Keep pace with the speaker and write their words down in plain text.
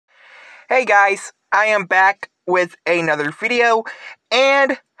Hey guys, I am back with another video,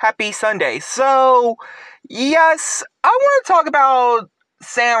 and happy Sunday. So, yes, I want to talk about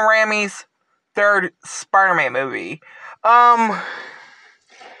Sam Raimi's third Spider-Man movie.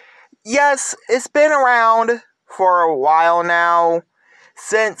 Yes, it's been around for a while now,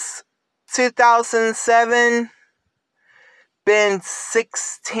 since 2007, been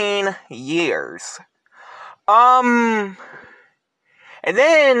 16 years. And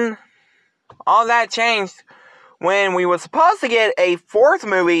then all that changed when we were supposed to get a fourth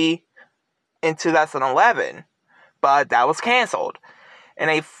movie in 2011, but that was canceled.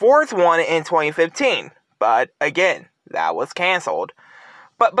 And a fourth one in 2015, but again, that was canceled.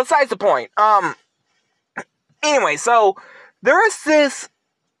 But besides the point, anyway, so there is this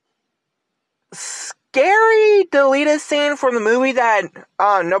scary deleted scene from the movie that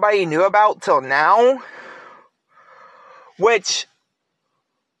nobody knew about till now, which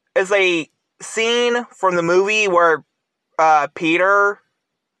is a scene from the movie where Peter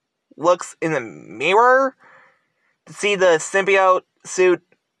looks in the mirror to see the symbiote suit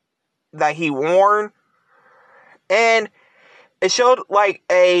that he wore, and it showed like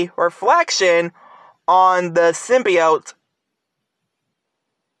a reflection on the symbiote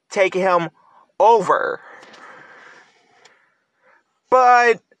taking him over.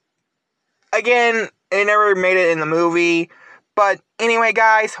 But again, it never made it in the movie. But anyway,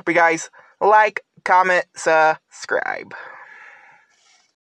 guys, hope you guys like, comment, subscribe.